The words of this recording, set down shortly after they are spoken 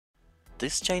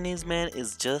This Chinese man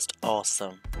is just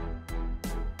awesome.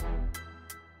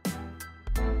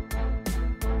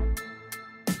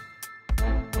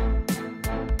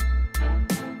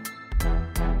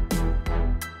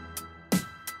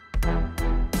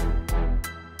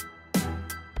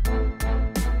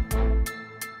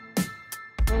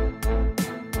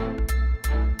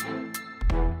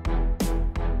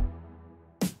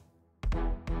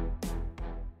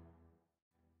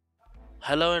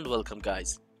 Hello and welcome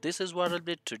guys. This is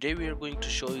Waralbit. Today we are going to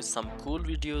show you some cool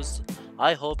videos.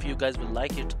 I hope you guys will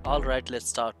like it. Alright, let's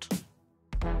start.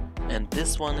 And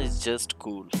this one is just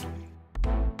cool.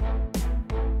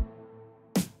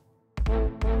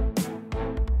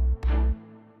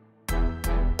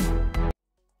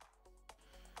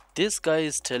 This guy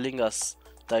is telling us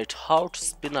that how to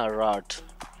spin a rod.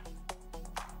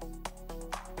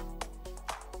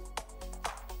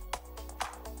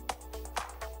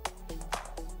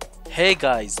 Hey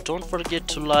guys, don't forget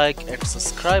to like and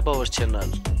subscribe our channel.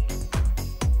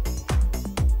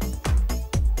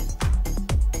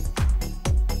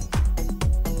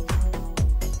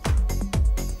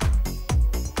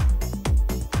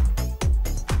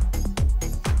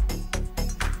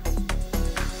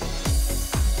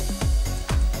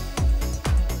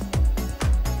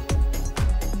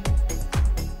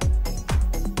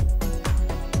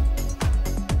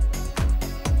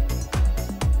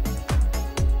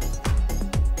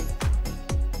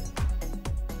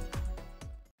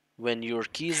 When your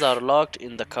keys are locked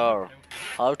in the car,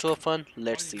 how to open?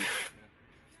 Let's see.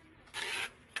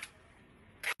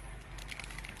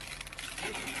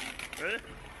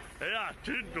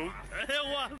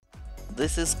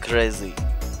 This is crazy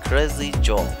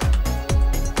job.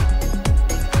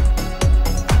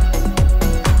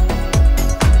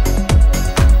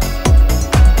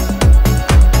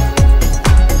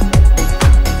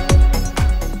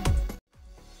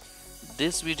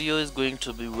 This video is going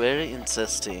to be very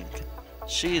interesting.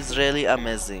 She is really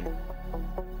amazing.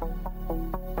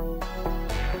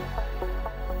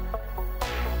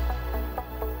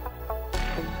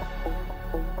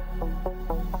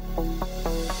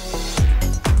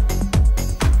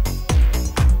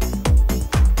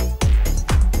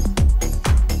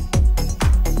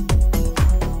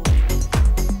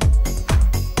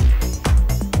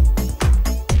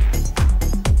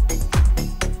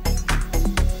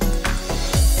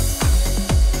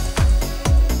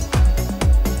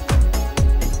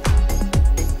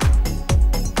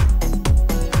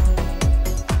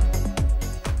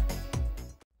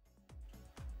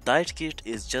 That kid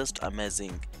is just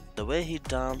amazing. The way he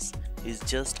dances is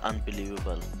just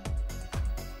unbelievable.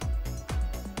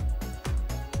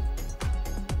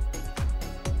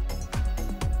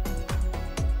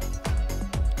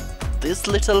 This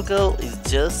little girl is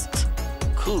just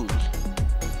cool.